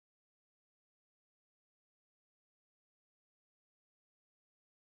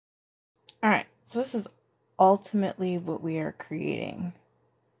Alright, so this is ultimately what we are creating.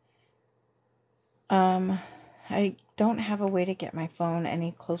 I don't have a way to get my phone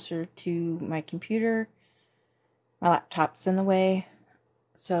any closer to my computer. My laptop's in the way,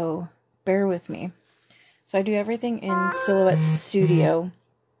 so bear with me. So I do everything in Silhouette Studio.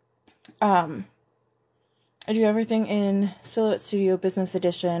 I do everything in Silhouette Studio Business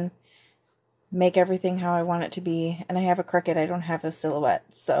Edition. Make everything how I want it to be. And I have a Cricut, I don't have a Silhouette,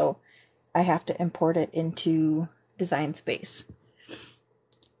 so I have to import it into Design Space.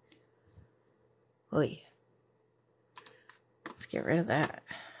 Oy. Let's get rid of that.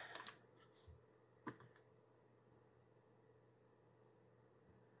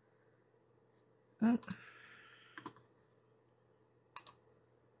 Oh.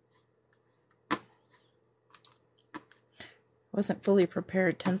 Wasn't fully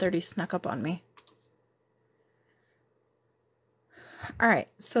prepared. 10:30 snuck up on me. Alright,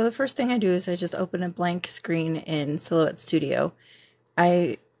 so the first thing I do is I just open a blank screen in Silhouette Studio.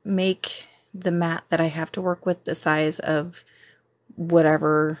 I make the mat that I have to work with the size of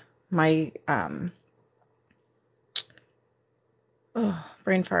whatever my,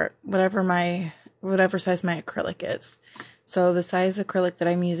 brain fart, whatever size my acrylic is. So the size acrylic that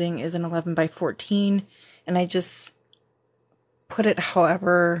I'm using is an 11 by 14, and I just put it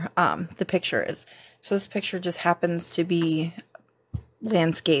however the picture is. So this picture just happens to be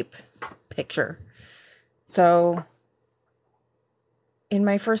landscape picture. So in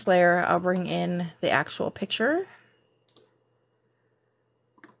my first layer, I'll bring in the actual picture.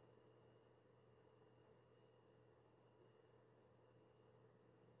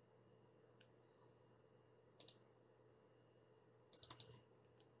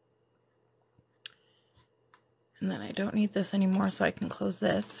 And then I don't need this anymore, so I can close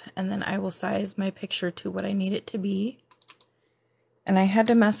this. And then I will size my picture to what I need it to be. And I had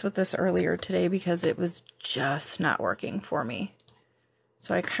to mess with this earlier today because it was just not working for me.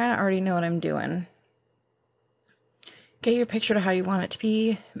 So I kind of already know what I'm doing. Get your picture to how you want it to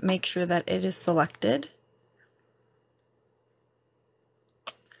be. Make sure that it is selected.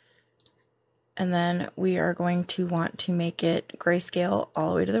 And then we are going to want to make it grayscale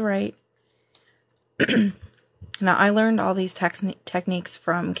all the way to the right. Now, I learned all these techniques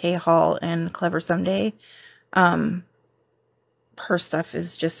from Kay Hall and Clever Someday. Her stuff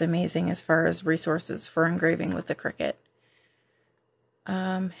is just amazing as far as resources for engraving with the Cricut.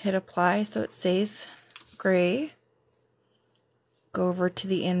 Hit apply so it stays gray. Go over to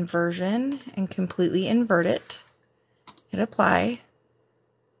the inversion and completely invert it. Hit apply.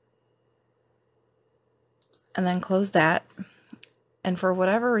 And then close that. And for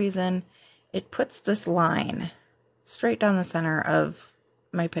whatever reason, it puts this line straight down the center of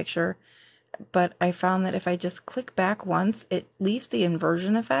my picture. But I found that if I just click back once, it leaves the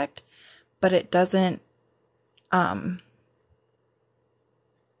inversion effect, but it doesn't, it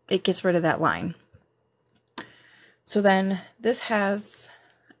gets rid of that line. So then this has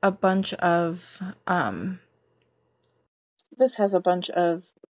a bunch of,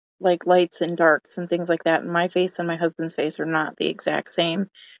 like lights and darks and things like that. And my face and my husband's face are not the exact same.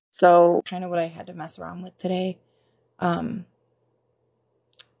 So kind of what I had to mess around with today.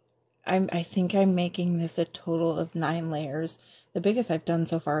 I think I'm making this a total of 9 layers. The biggest I've done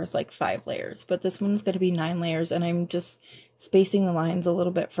so far is like 5 layers, but this one's going to be 9 layers, and I'm just spacing the lines a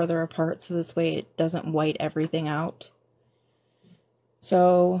little bit further apart so this way it doesn't white everything out.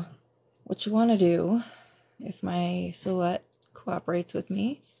 So what you want to do, if my Silhouette cooperates with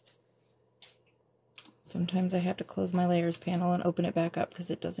me, sometimes I have to close my layers panel and open it back up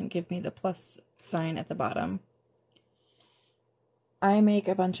because it doesn't give me the plus sign at the bottom. I make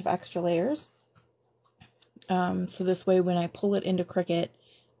a bunch of extra layers. So this way when I pull it into Cricut,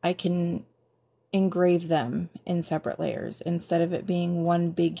 I can engrave them in separate layers instead of it being one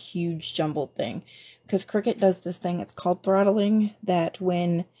big huge jumbled thing. Because Cricut does this thing, it's called throttling, that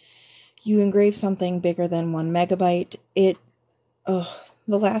when you engrave something bigger than 1 megabyte, the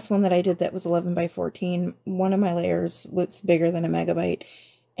last one that I did that was 11 by 14, one of my layers was bigger than a megabyte,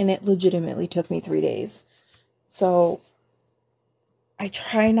 and it legitimately took me 3 days. So I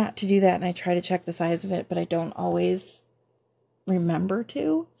try not to do that, and I try to check the size of it, but I don't always remember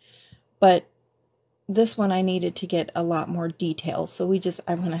to. But this one I needed to get a lot more detail, so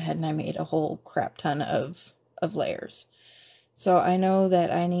I went ahead and I made a whole crap ton of layers. So I know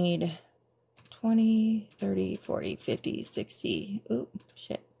that I need 20, 30, 40, 50, 60, oop,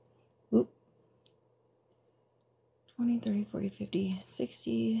 shit, oop, 20, 30, 40, 50,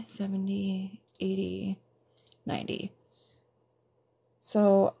 60, 70, 80, 90.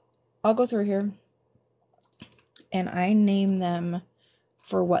 So I'll go through here and I name them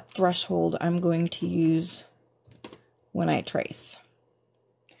for what threshold I'm going to use when I trace.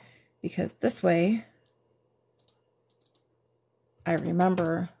 Because this way, I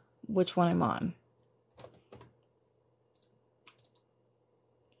remember which one I'm on.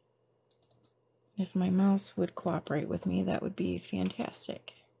 If my mouse would cooperate with me, that would be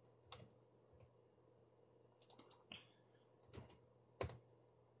fantastic.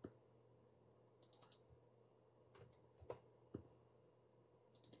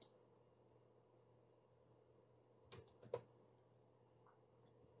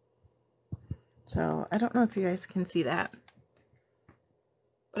 So I don't know if you guys can see that,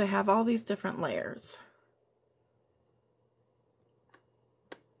 but I have all these different layers.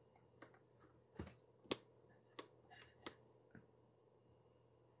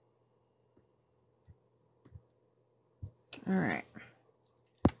 All right.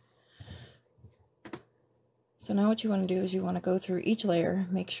 So now what you want to do is you want to go through each layer,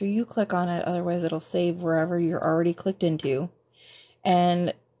 make sure you click on it, otherwise it'll save wherever you're already clicked into.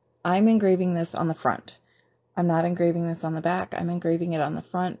 And I'm engraving this on the front. I'm not engraving this on the back. I'm engraving it on the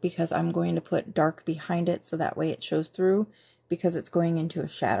front because I'm going to put dark behind it so that way it shows through, because it's going into a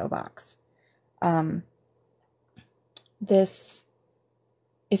shadow box. This,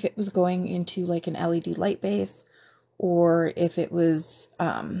 if it was going into like an LED light base, or if it was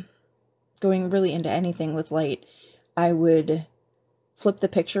going really into anything with light, I would flip the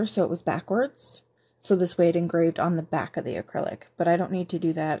picture so it was backwards. So this way it engraved on the back of the acrylic. But I don't need to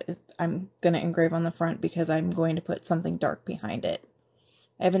do that. I'm going to engrave on the front because I'm going to put something dark behind it.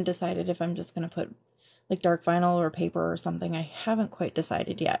 I haven't decided if I'm just going to put like dark vinyl or paper or something. I haven't quite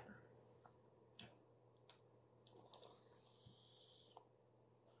decided yet.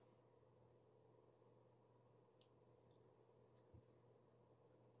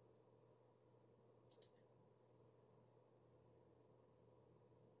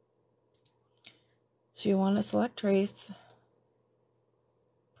 So you want to select trace,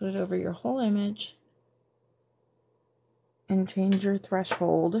 put it over your whole image, and change your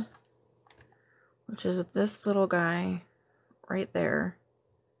threshold, which is this little guy right there.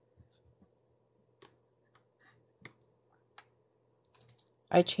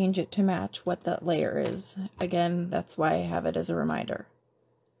 I change it to match what that layer is. Again, that's why I have it as a reminder.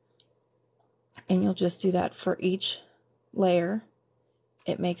 And you'll just do that for each layer.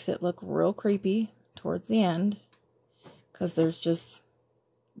 It makes it look real creepy towards the end because there's just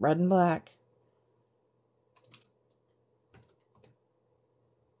red and black.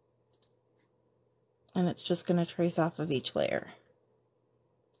 And it's just going to trace off of each layer.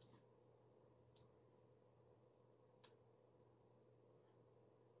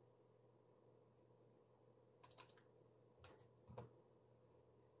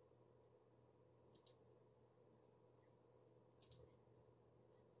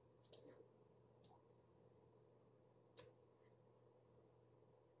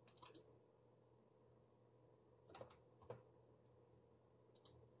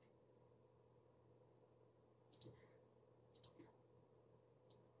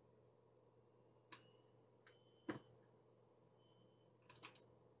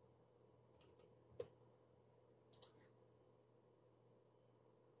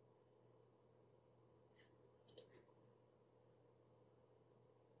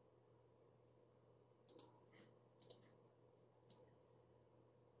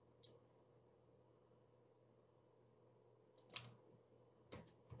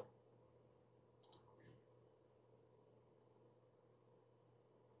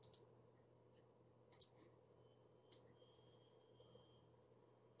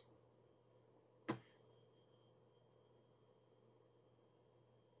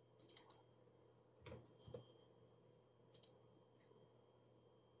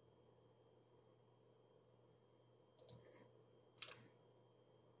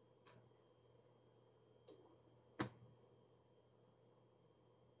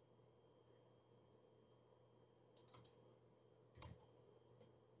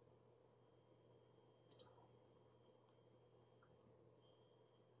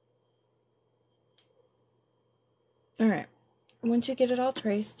 Alright, once you get it all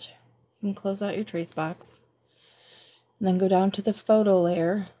traced, you can close out your trace box, and then go down to the photo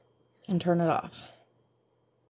layer and turn it off.